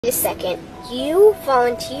Wait a second. You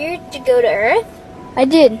volunteered to go to Earth? I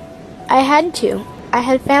did. I had to. I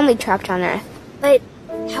had family trapped on Earth. But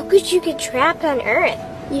how could you get trapped on Earth?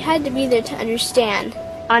 You had to be there to understand.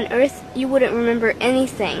 On Earth, you wouldn't remember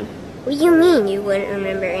anything. What do you mean you wouldn't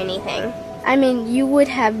remember anything? I mean, you would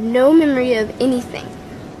have no memory of anything.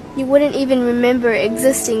 You wouldn't even remember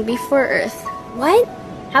existing before Earth. What?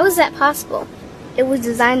 How is that possible? It was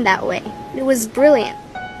designed that way. It was brilliant.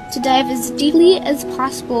 To dive as deeply as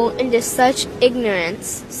possible into such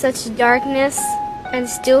ignorance, such darkness, and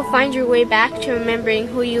still find your way back to remembering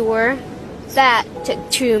who you were, that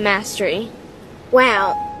took true mastery.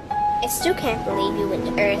 Wow. I still can't believe you went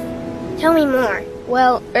to Earth. Tell me more.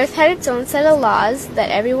 Well, Earth had its own set of laws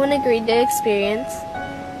that everyone agreed to experience,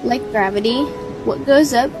 like gravity. What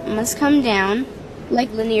goes up must come down,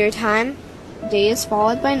 like linear time. Day is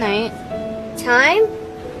followed by night. Time?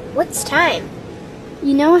 What's time?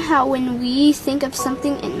 You know how when we think of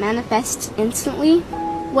something it manifests instantly?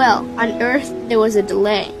 Well, on Earth there was a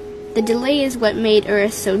delay. The delay is what made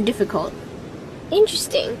Earth so difficult.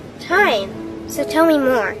 Interesting. Time. So tell me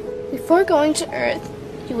more. Before going to Earth,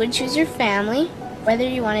 you would choose your family, whether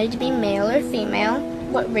you wanted to be male or female,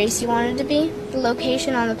 what race you wanted to be, the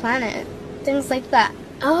location on the planet, things like that.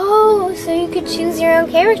 Oh, so you could choose your own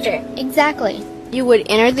character. Exactly. You would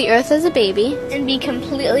enter the Earth as a baby and be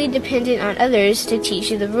completely dependent on others to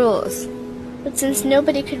teach you the rules. But since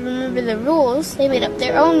nobody could remember the rules, they made up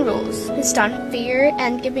their own rules, based on fear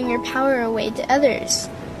and giving your power away to others.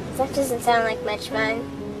 That doesn't sound like much fun.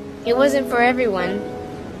 It wasn't for everyone.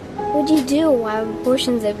 What did you do while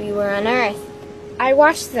portions of you were on Earth? I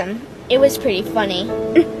watched them. It was pretty funny.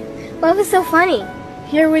 What was so funny?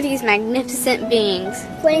 Here were these magnificent beings,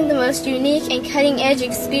 playing the most unique and cutting-edge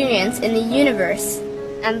experience in the universe,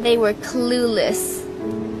 and they were clueless.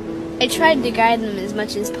 I tried to guide them as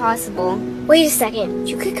much as possible. Wait a second,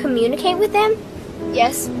 you could communicate with them?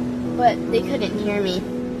 Yes, but they couldn't hear me.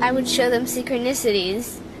 I would show them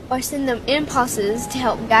synchronicities, or send them impulses to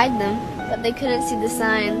help guide them, but they couldn't see the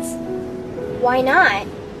signs. Why not?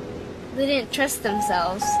 They didn't trust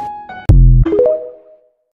themselves.